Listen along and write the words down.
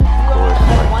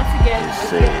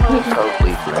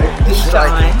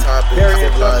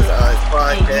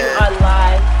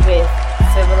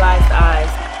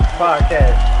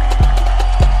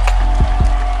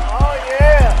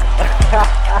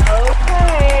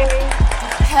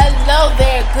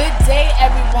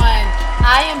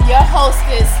your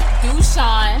hostess,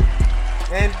 Dushun.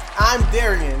 And I'm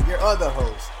Derrean, your other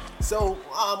host. So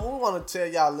we want to tell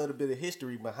y'all a little bit of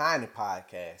history behind the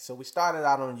podcast. So we started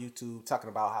out on YouTube talking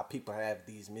about how people have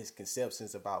these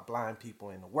misconceptions about blind people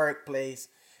in the workplace,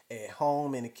 at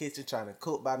home, in the kitchen, trying to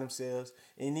cook by themselves,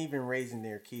 and even raising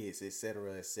their kids,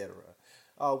 etc., etc.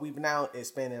 We've now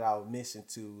expanded our mission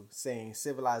to saying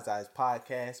Civilized Eyes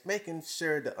Podcast, making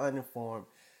sure the uninformed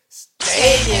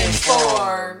stay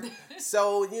informed.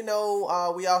 So,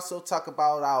 we also talk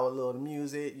about our little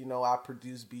music. I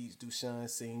produce beats, Dushun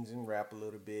sings and rap a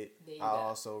little bit. I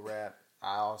also rap.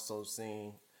 I also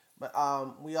sing. But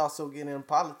we also get in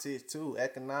politics too,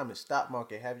 economics, stock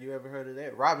market. Have you ever heard of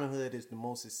that? Robinhood is the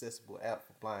most accessible app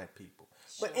for blind people.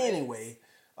 Sure but anyway,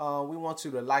 we want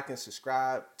you to like and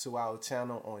subscribe to our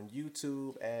channel on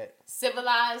YouTube at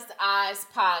Civilized Eyes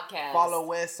Podcast.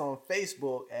 Follow us on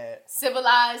Facebook at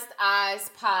Civilized Eyes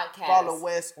Podcast. Follow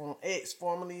us on X,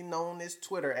 formerly known as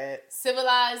Twitter at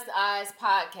Civilized Eyes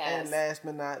Podcast. And last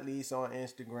but not least on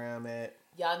Instagram at,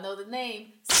 y'all know the name,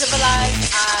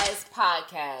 Civilized Eyes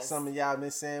Podcast. Some of y'all been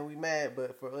saying we mad,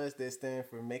 but for us that stand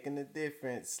for making a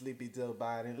difference. Sleepy Joe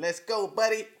Biden. Let's go,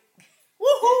 buddy.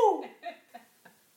 Woohoo!